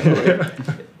meet.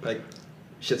 Like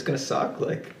shit's gonna suck.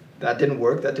 Like, that didn't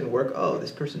work. Oh,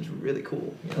 this person's really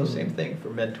cool. Same thing for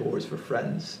mentors, for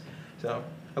friends. So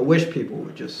I wish people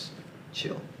would just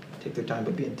chill, take their time,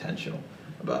 but be intentional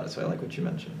about it. So I like what you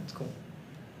mentioned. It's cool.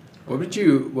 What would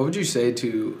you say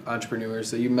to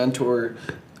entrepreneurs that you mentor?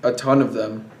 A ton of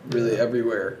them, really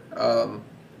everywhere,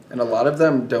 and a lot of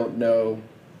them don't know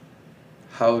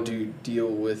how to deal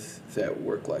with that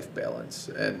work-life balance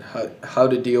and how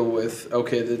to deal with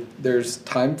there's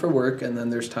time for work and then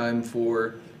there's time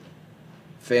for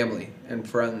family and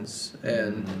friends,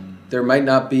 and there might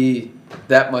not be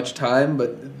that much time,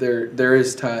 but there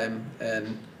is time,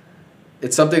 and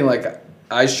it's something like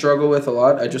I struggle with a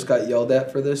lot. I just got yelled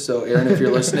at for this, so Aaron, if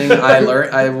you're listening,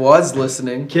 I was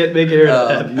listening. Can't make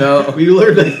Aaron no. We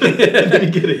learned that. Let me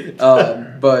get it.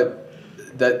 But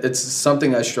that it's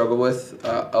something I struggle with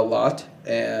a lot,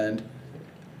 and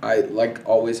I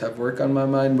always have work on my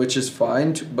mind, which is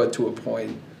fine, but to a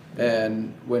point.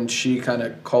 And when she kind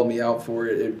of called me out for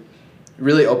it, it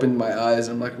really opened my eyes.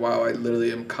 I'm like, wow, I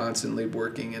literally am constantly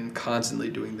working and constantly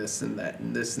doing this and that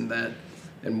and this and that.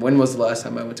 and when was the last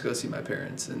time I went to go see my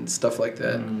parents and stuff like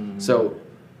that. So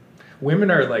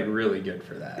women are like really good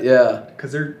for that. yeah,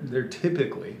 Because they're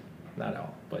typically, not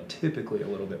all, but typically a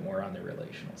little bit more on the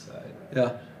relational side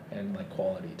yeah, and like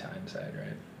quality time side,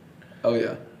 right? oh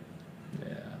yeah.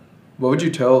 Yeah. What would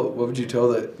you tell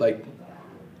that like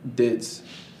Dids?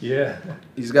 Yeah.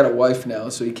 He's got a wife now,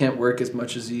 so he can't work as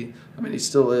much as he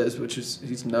still is,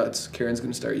 he's nuts. Karen's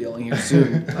gonna start yelling here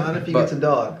soon. Not if he gets a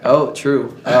dog. Oh,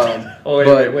 true.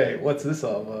 Wait. What's this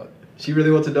all about? She really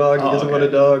wants a dog. He doesn't want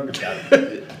a dog. Got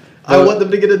it. I want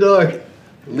them to get a dog.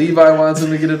 Levi wants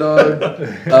him to get a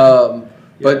dog.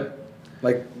 But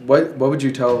like, what would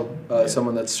you tell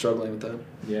someone that's struggling with that?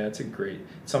 Yeah, it's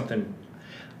something.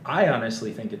 I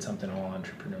honestly think it's something all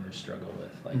entrepreneurs struggle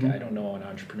with. Like, I don't know an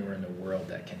entrepreneur in the world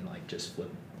that can like just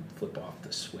flip off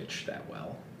the switch that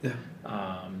well. Yeah.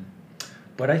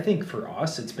 But I think for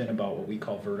us, it's been about what we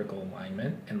call vertical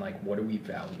alignment and like, what do we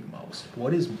value most?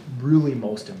 What is really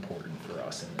most important for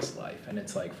us in this life? And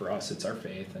it's like, for us, it's our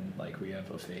faith, and like we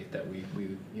have a faith that we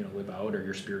live out, or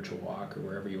your spiritual walk, or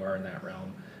wherever you are in that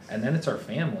realm. And then it's our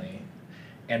family,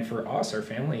 and for us, our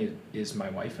family is my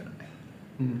wife and I.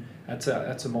 That's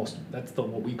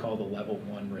what we call the level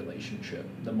 1 relationship.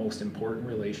 The most important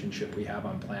relationship we have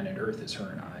on planet Earth is her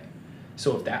and I.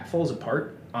 So if that falls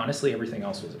apart, honestly, everything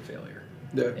else was a failure.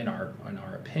 Yeah. In our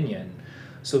opinion.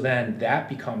 So then that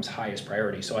becomes highest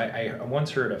priority. So I once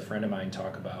heard a friend of mine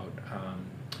talk about,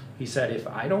 he said, if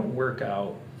I don't work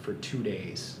out for 2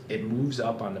 days, it moves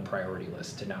up on the priority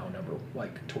list to now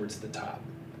towards the top.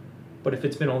 But if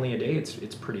it's been only a day,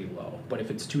 it's pretty low. But if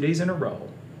it's 2 days in a row,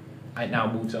 it now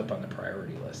moves up on the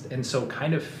priority list. And so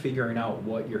kind of figuring out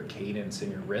what your cadence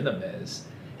and your rhythm is,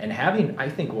 and having, I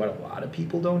think what a lot of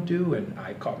people don't do, and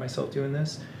I caught myself doing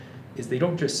this, is they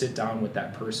don't just sit down with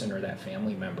that person or that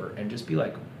family member and just be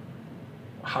like,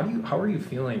 how are you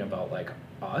feeling about like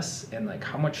us, and like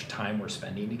how much time we're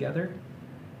spending together,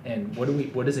 and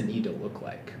what does it need to look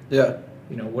like? Yeah.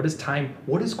 What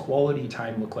does quality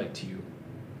time look like to you,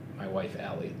 my wife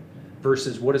Allie,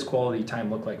 versus what does quality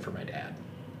time look like for my dad?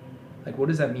 Like, what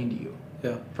does that mean to you?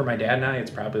 Yeah. For my dad and I,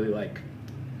 it's probably like,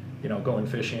 going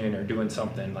fishing or doing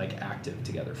something like active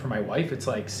together. For my wife, it's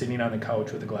like sitting on the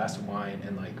couch with a glass of wine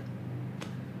and like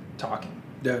talking.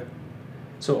 Yeah.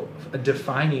 So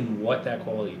defining what that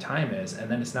quality time is, and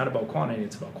then it's not about quantity,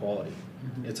 it's about quality.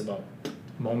 It's about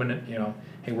moment,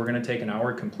 hey, we're going to take an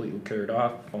hour, completely cleared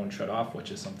off, phone shut off,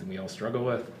 which is something we all struggle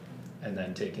with, and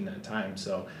then taking that time.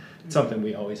 So it's something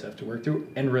we always have to work through,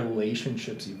 and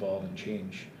relationships evolve and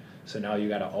change. So now you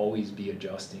got to always be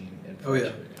adjusting and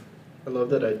fluctuating. I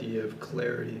love that idea of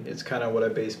clarity. It's kind of what I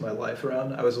base my life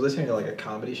around. I was listening to like a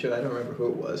comedy show. I don't remember who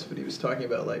it was, but he was talking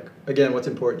about like, again, what's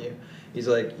important to you. He's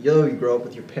like, you grow up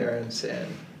with your parents and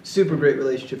super great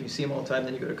relationship. You see them all the time.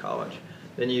 Then you go to college.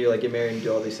 Then you like get married and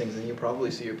do all these things. And you probably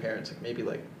see your parents like maybe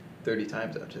like 30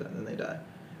 times after that, and then they die,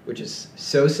 which is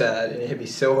so sad. And it hit me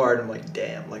so hard. I'm like,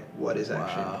 damn, like what is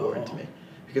actually important to me?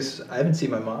 Because I haven't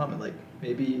seen my mom in like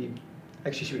maybe,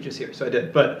 actually she was just here, so I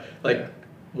did. But like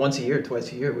once a year,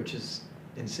 twice a year, which is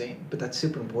insane. But that's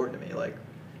super important to me. Like,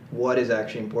 what is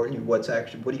actually important to you? What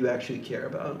do you actually care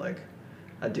about? Like,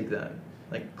 I dig that.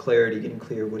 Like clarity, getting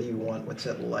clear. What do you want? What's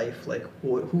that life? Like,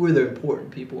 who are the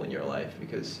important people in your life?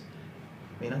 Because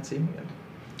you may not see them again.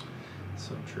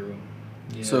 So true.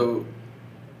 Yeah. So,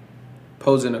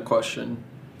 posing a question.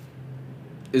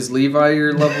 Is Levi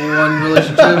your level 1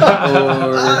 relationship?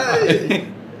 Or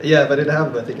yeah, if I didn't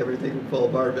have him, I think everything would fall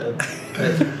apart, man.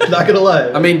 Not gonna lie.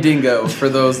 I mean Dingo, for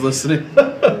those listening.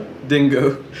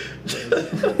 Dingo.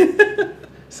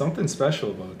 Something special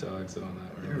about dogs on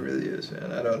that. It really is,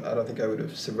 man. I don't think I would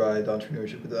have survived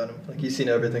entrepreneurship without him. Like, he's seen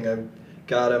everything. I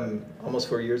got him almost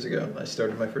 4 years ago. I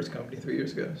started my first company 3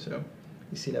 years ago, so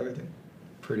he's seen everything.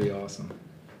 Pretty awesome.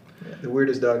 Yeah, the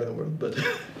weirdest dog in the world, but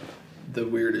The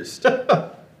weirdest.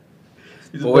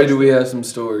 Boy, do we have some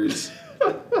stories.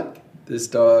 This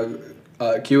dog,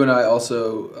 Q and I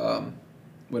also,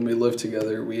 when we lived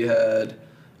together, we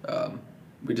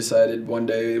decided one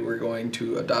day we're going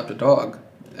to adopt a dog.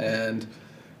 And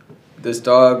this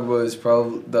dog was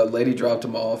the lady dropped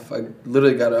him off. I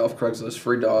literally got it off Craigslist,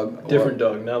 free dog. different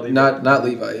dog, not Levi. Not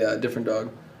Levi, yeah, different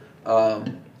dog.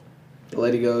 The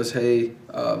lady goes, hey,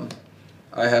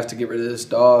 I have to get rid of this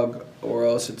dog or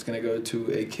else it's going to go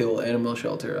to a kill animal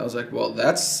shelter. I was like, well,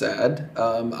 that's sad.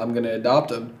 I'm going to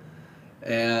adopt him.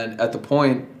 And at the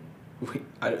point,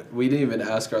 we didn't even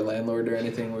ask our landlord or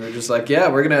anything. We were just like, yeah,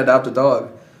 we're going to adopt a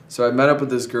dog. So I met up with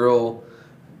this girl,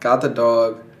 got the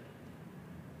dog.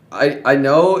 I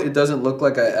know it doesn't look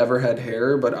like I ever had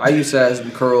hair, but I used to have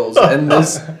some curls, and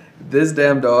this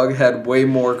damn dog had way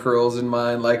more curls than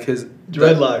mine. Like his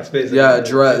Dreadlocks, basically. Yeah,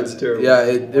 dreads. It was terrible. Yeah,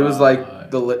 it was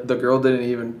like What? the girl didn't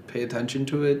even pay attention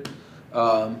to it,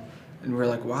 and we were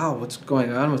like, wow, what's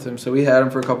going on with him? So we had him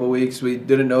for a couple of weeks. We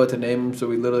didn't know what to name him, so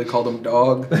we literally called him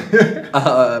Dog,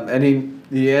 and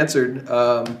he answered.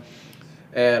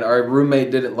 And our roommate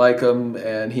didn't like him,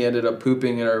 and he ended up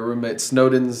pooping in our roommate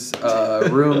Snowden's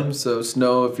room. So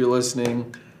Snow, if you're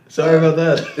listening, Sorry about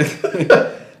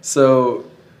that. so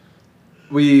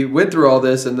we went through all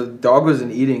this, and the dog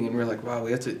wasn't eating, and we were like, wow,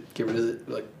 we have to get rid of it.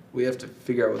 Like, we have to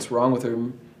figure out what's wrong with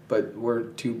him. But we're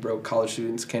two broke college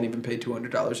students, can't even pay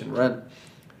 $200 in rent.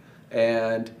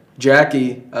 And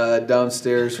Jackie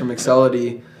downstairs from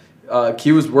Excelity,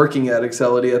 Q was working at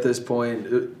Excelity at this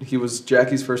point. He was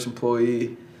Jackie's first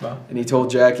employee. Wow. And he told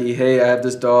Jackie, hey, I have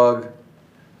this dog.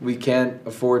 We can't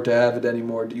afford to have it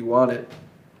anymore. Do you want it?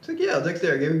 It's like, yeah, it's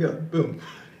there. Here we go. Boom.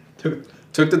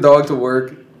 Took the dog to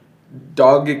work.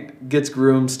 Dog gets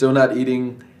groomed, still not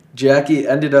eating. Jackie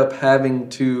ended up having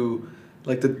to,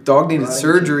 like, the dog needed Rotting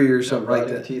surgery teeth. or something like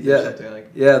that. Teeth Yeah, or something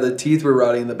like. yeah, the teeth were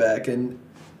rotting in the back, and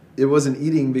it wasn't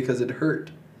eating because it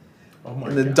hurt. Oh my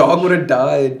And the gosh. dog would have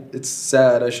died. It's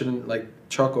sad. I shouldn't like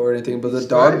chuckle or anything, but the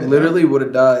Sorry, dog man. literally would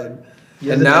have died. He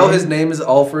has And a now name? his name is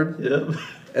Alfred, Yep.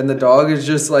 and the dog is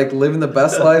just like living the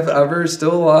best life ever,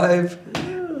 still alive.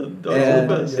 Dog's And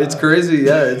the best. it's crazy,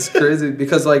 yeah, it's crazy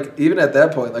because like even at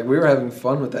that point, like we were having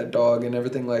fun with that dog and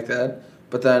everything like that.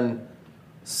 But then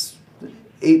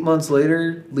 8 months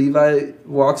later, Levi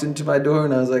walks into my door,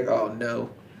 and I was like, oh no,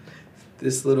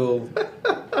 this little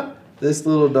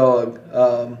dog.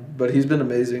 But he's been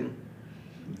amazing.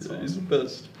 He's the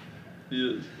best. He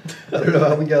is. I don't know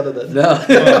how we got to that.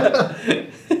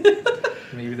 No.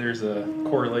 Maybe there's a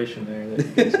correlation there that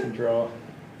you guys can draw.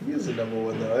 He is the number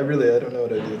one though. I don't know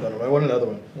what I'd do without him. I want another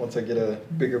one once I get a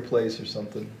bigger place or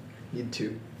something. Need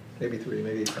 2, maybe 3,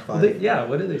 maybe 5. Well, yeah,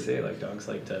 what do they say? Like dogs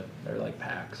they're like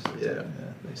packs. or Yeah.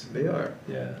 something. They are.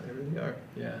 Yeah, They really are.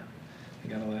 yeah. You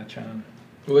gotta latch on.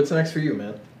 Well, what's next for you,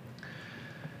 man?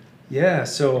 Yeah,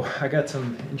 so I got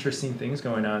some interesting things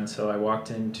going on. So I walked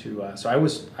into,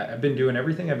 I've been doing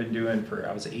everything I've been doing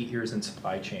I was 8 years in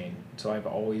supply chain. So I've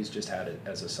always just had it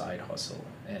as a side hustle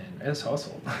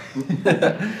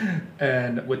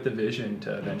and with the vision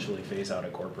to eventually phase out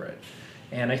of corporate.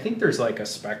 And I think there's like a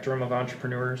spectrum of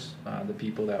entrepreneurs, the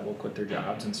people that will quit their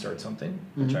jobs and start something,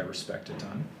 which I respect a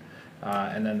ton.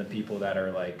 And then the people that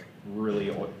are like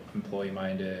really employee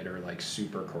minded or like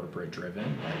super corporate driven,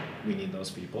 like we need those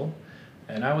people.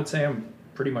 And I would say I'm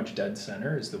pretty much dead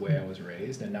center is the way I was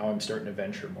raised. And now I'm starting to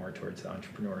venture more towards the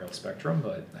entrepreneurial spectrum,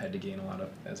 but I had to gain a lot of,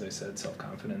 as I said,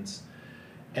 self-confidence.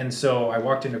 And so I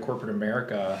walked into corporate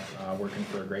America working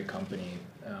for a great company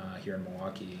here in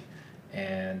Milwaukee,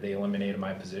 and they eliminated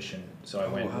my position. So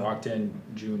I walked in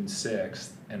June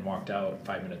 6th and walked out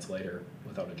 5 minutes later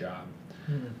without a job.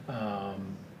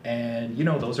 And you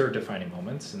know, those are defining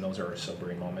moments, and those are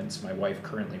sobering moments. My wife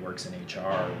currently works in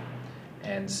HR,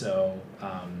 and so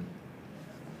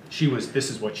this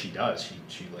is what she does.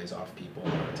 She lays off people a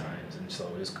lot of times, and so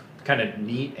it was kind of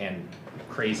neat and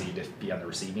crazy to be on the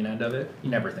receiving end of it. You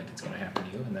never think it's going to happen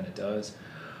to you, and then it does.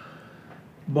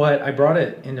 But I brought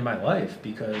it into my life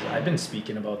because I've been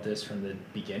speaking about this from the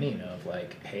beginning of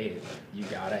like, hey, you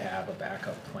got to have a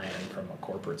backup plan from a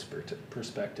corporate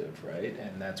perspective, right?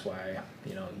 And that's why,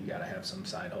 you know, you got to have some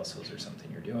side hustles or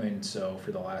something you're doing. So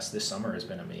for this summer has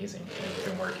been amazing. We've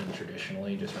been working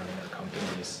traditionally, just running our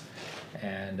companies.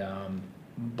 And,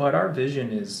 but our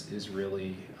vision is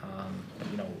really,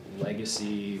 you know,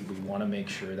 legacy. We want to make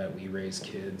sure that we raise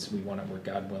kids. We're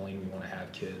God willing, we want to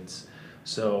have kids.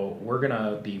 So we're going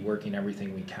to be working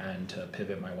everything we can to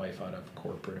pivot my wife out of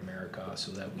corporate America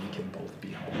so that we can both be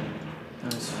home.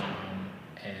 Nice.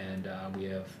 And we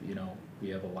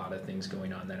have a lot of things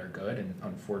going on that are good. And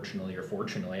unfortunately or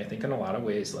fortunately, I think in a lot of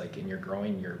ways, like in your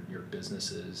growing your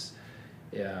businesses,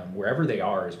 wherever they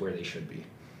are is where they should be.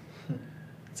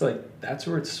 It's like, that's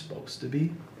where it's supposed to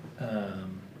be.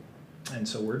 And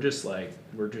so we're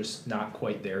just not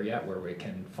quite there yet where we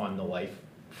can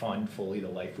fund fully the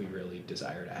life we really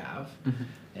desire to have.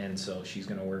 And so she's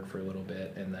going to work for a little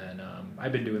bit, and then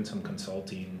I've been doing some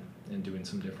consulting and doing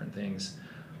some different things.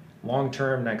 Long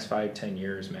term, next 5-10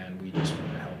 years, man, we just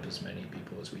want to help as many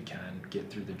people as we can get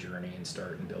through the journey and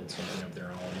start and build something of their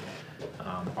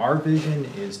own. Our vision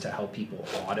is to help people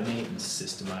automate and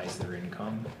systemize their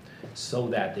income so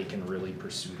that they can really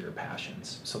pursue their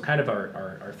passions. So kind of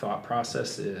our thought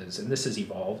process is, and this has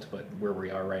evolved, but where we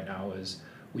are right now is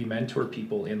we mentor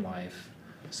people in life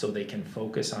so they can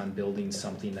focus on building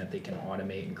something that they can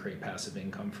automate and create passive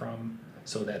income from,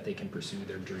 so that they can pursue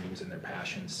their dreams and their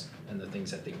passions and the things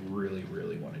that they really,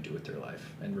 really want to do with their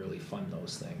life and really fund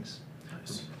those things.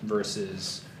 Nice.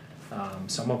 Versus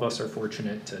some of us are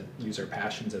fortunate to use our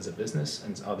passions as a business,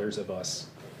 and others of us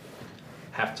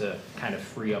have to kind of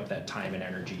free up that time and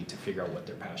energy to figure out what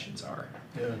their passions are.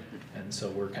 Yeah. And so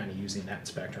we're kind of using that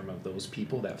spectrum of those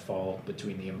people that fall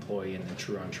between the employee and the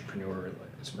true entrepreneur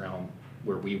realm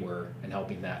where we were, and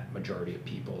helping that majority of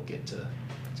people get to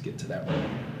that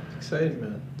realm. Exciting,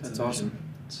 man. That's awesome.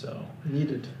 So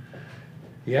Needed.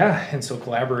 yeah, and so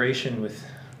collaboration with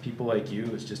people like you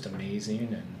is just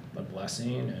amazing and a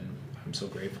blessing, and I'm so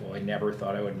grateful. I never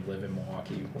thought I would live in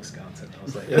Milwaukee, Wisconsin. I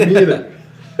was like, Yeah, me either.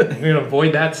 I'm gonna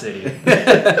avoid that city.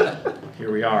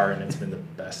 Here we are, and it's been the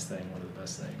best thing, one of the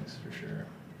best things for sure.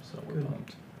 So we're Good.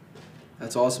 pumped.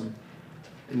 That's awesome.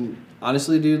 And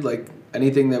honestly, dude, like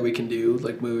anything that we can do,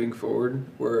 like moving forward,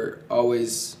 we're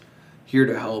always here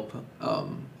to help. A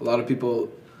lot of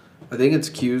people, I think it's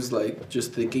Q's like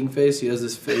just thinking face. He has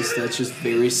this face that's just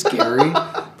very scary.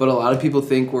 But a lot of people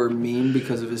think we're mean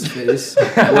because of his face.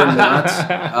 We're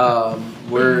not.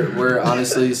 We're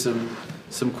honestly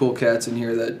some cool cats in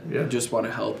here that just want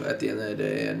to help at the end of the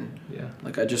day. And Yeah.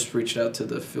 like I just reached out to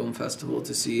the film festival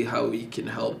to see how we can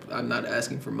help. I'm not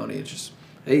asking for money. It's just,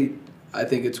 hey, I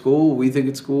think it's cool. We think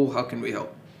it's cool. How can we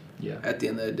help? Yeah. At the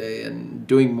end of the day, and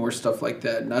doing more stuff like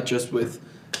that, not just with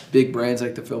big brands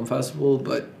like the film festival,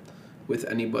 but with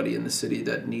anybody in the city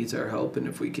that needs our help. And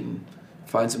if we can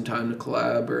find some time to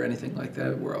collab or anything like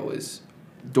that,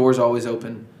 doors always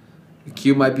open.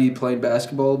 Q might be playing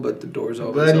basketball, but the door's I'm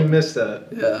always glad you open. missed that.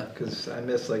 Yeah. Because I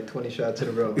missed like 20 shots in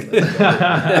a row. But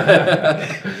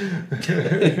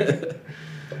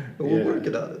we're Yeah.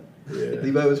 working on it. Yeah.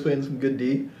 Levi was playing some good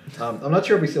D. I'm not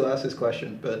sure if we still ask this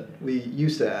question, but we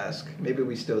used to ask. Maybe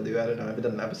we still do. I don't know. I haven't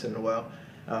done an episode in a while.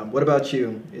 What about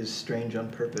you? Is strange on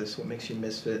purpose? What makes you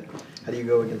misfit? How do you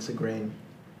go against the grain?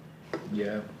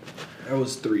 Yeah. That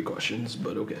was 3 questions,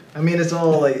 but okay. I mean, it's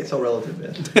all relative,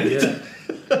 man.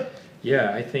 Yeah.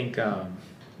 Yeah, I think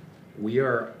we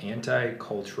are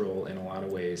anti-cultural in a lot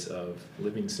of ways of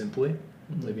living simply,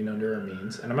 living under our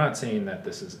means. And I'm not saying that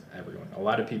this is everyone. A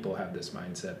lot of people have this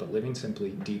mindset, but living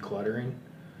simply, decluttering,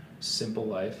 simple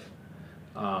life,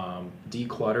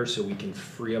 declutter so we can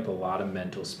free up a lot of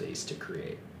mental space to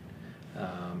create.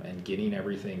 And getting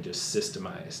everything just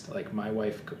systemized. Like my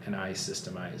wife and I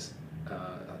systemize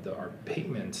our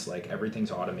payments, like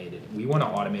everything's automated. We want to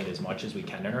automate as much as we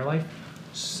can in our life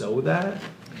so that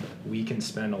we can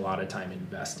spend a lot of time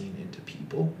investing into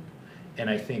people. And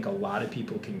I think a lot of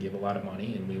people can give a lot of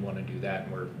money, and we want to do that,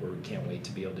 and we can't wait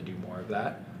to be able to do more of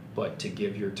that. But to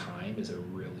give your time is a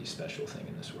really special thing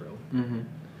in this world. Mm-hmm.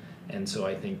 And so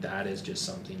I think that is just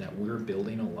something that we're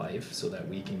building a life so that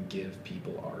we can give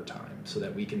people our time, so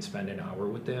that we can spend an hour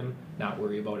with them, not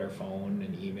worry about our phone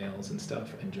and emails and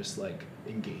stuff, and just like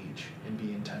engage and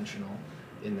be intentional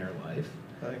in their life.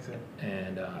 I like that.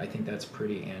 And I think that's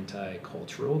pretty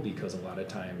anti-cultural, because a lot of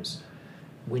times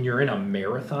when you're in a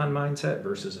marathon mindset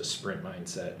versus a sprint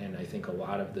mindset, and I think a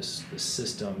lot of the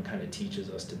system kind of teaches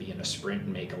us to be in a sprint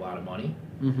and make a lot of money.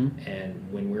 Mm-hmm.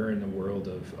 And when we're in the world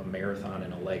of a marathon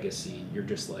and a legacy, you're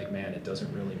just like, man, it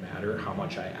doesn't really matter how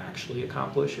much I actually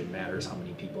accomplish. It matters how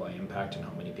many people I impact and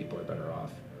how many people are better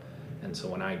off. And so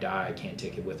when I die, I can't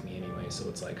take it with me anyway. So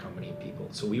it's like, how many people?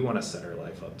 So we want to set our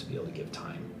life up to be able to give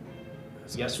time.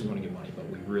 Yes, we want to give money, but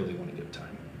we really want to give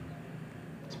time.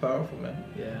 It's powerful, man.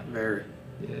 Yeah. Very.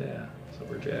 Yeah. So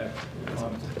we're jacked. We're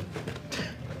pumped.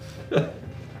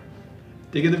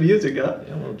 Digging the music, huh?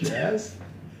 Yeah, a little jazz.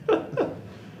 Well,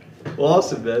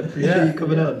 awesome, man. Appreciate you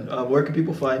coming on. Where can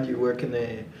people find you? Where can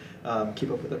they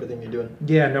keep up with everything you're doing?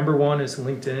 Yeah, number one is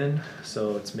LinkedIn.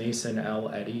 So it's Mason L.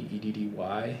 Eddy, Eddy.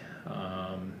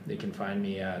 They can find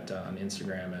me on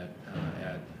Instagram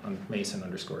at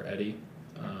Mason_Eddy.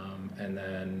 And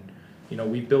then,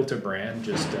 we've built a brand.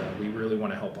 We really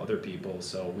want to help other people.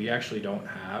 So we actually don't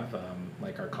have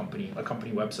a company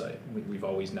website. We've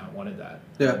always not wanted that.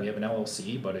 Yeah. We have an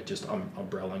LLC, but it's just an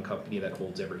umbrella company that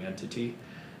holds every entity.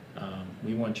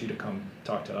 We want you to come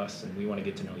talk to us, and we want to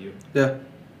get to know you. Yeah.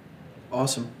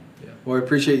 Awesome. Yeah. Well, I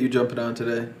appreciate you jumping on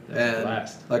today. That was a And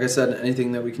blast. like I said,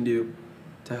 anything that we can do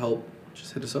to help,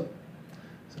 just hit us up.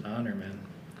 It's an honor, man.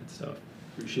 Good stuff.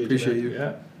 Appreciate Appreciate you. you.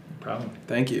 Yeah, no problem.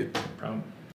 Thank you. No problem.